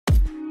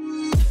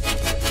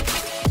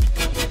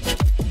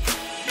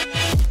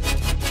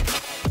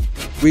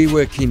We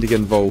were keen to get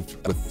involved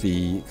with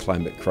the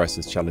climate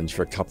crisis challenge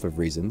for a couple of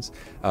reasons.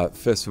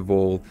 First of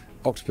all,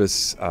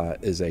 Octopus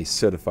is a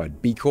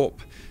certified B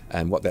Corp,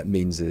 and what that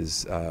means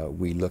is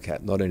we look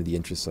at not only the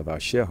interests of our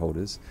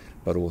shareholders,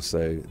 but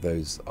also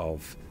those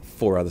of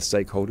four other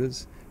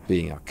stakeholders,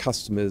 being our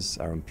customers,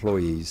 our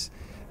employees,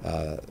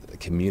 the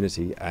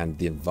community, and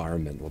the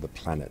environment or the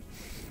planet.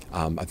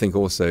 I think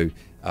also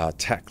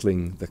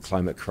tackling the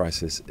climate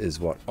crisis is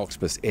what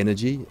Octopus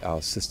Energy,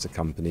 our sister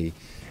company,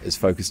 is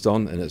focused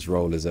on in its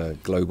role as a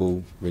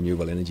global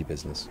renewable energy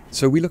business.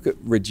 So we look at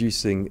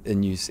reducing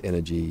in-use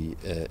energy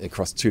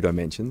across two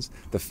dimensions.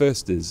 The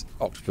first is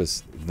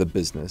Octopus, the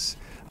business.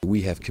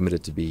 We have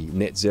committed to be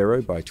net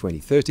zero by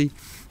 2030.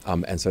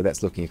 And so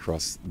that's looking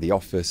across the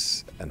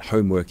office and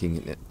home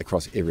working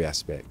across every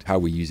aspect. How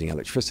we're using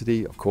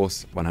electricity, of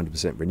course,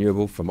 100%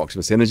 renewable from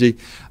Octopus Energy,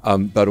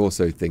 but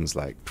also things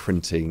like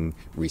printing,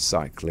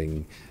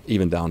 recycling,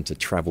 even down to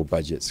travel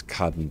budgets,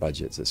 carbon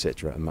budgets,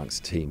 etc.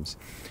 amongst teams.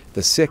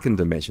 The second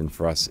dimension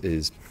for us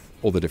is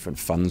all the different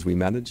funds we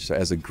manage. So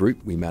as a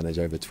group, we manage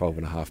over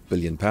 £12.5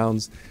 billion.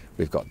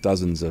 We've got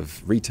dozens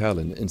of retail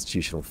and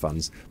institutional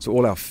funds. So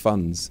all our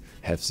funds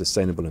have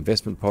sustainable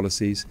investment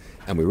policies,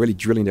 and we're really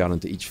drilling down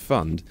into each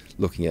fund,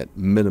 looking at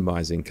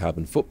minimizing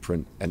carbon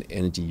footprint and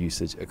energy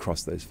usage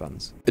across those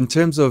funds. In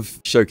terms of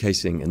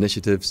showcasing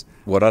initiatives,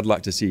 what I'd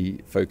like to see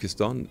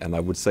focused on, and I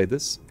would say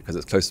this because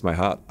it's close to my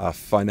heart, are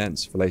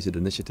finance-related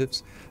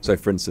initiatives. So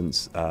for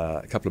instance,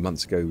 a couple of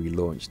months ago, we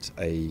launched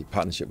a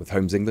partnership with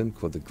Homes England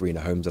called the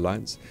Greener Homes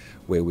Alliance,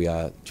 where we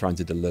are trying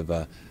to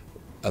deliver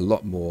a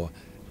lot more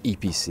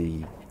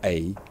EPC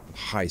A,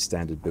 high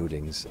standard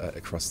buildings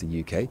across the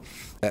UK.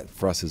 That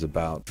for us is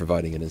about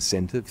providing an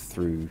incentive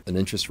through an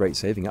interest rate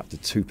saving up to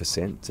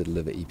 2% to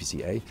deliver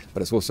EPC A,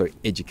 but it's also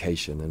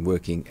education and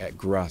working at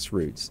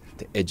grassroots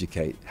to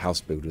educate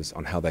house builders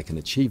on how they can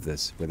achieve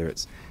this, whether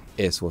it's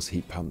air source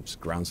heat pumps,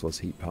 ground source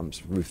heat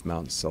pumps, roof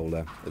mount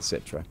solar,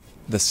 etc.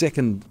 The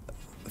second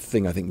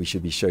thing I think we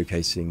should be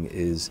showcasing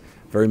is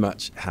very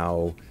much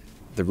how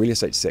the real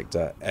estate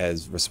sector,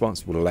 as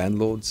responsible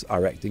landlords,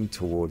 are acting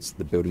towards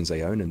the buildings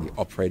they own and the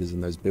operators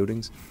in those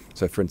buildings.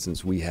 So for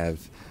instance, we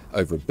have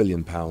over £1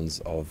 billion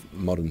of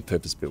modern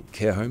purpose-built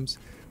care homes.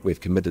 We've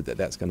committed that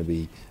that's going to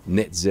be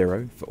net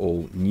zero for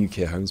all new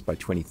care homes by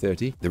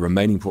 2030. The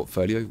remaining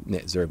portfolio,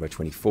 net zero by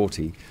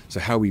 2040. So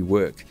how we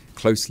work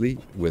closely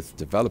with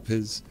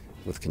developers,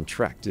 with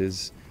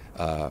contractors,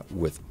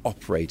 with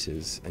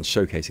operators, and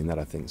showcasing that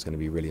I think is going to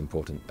be really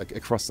important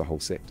across the whole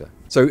sector.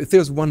 So if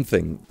there's one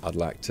thing I'd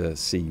like to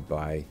see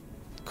by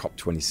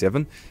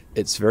COP27,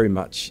 it's very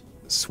much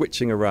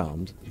switching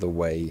around the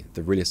way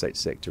the real estate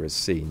sector is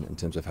seen in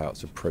terms of how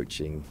it's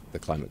approaching the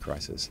climate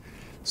crisis.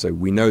 So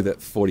we know that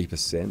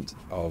 40%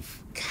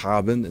 of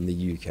carbon in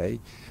the UK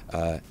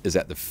is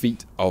at the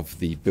feet of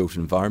the built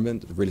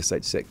environment, the real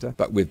estate sector,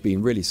 but we've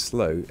been really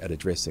slow at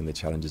addressing the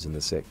challenges in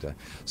the sector.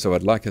 So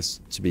I'd like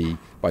us to be,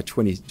 by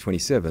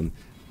 2027,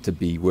 to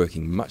be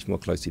working much more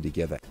closely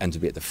together and to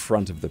be at the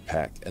front of the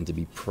pack and to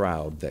be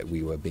proud that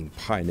we were being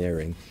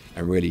pioneering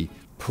and really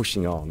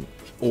pushing on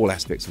all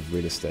aspects of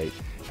real estate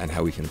and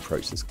how we can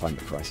approach this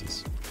climate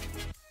crisis.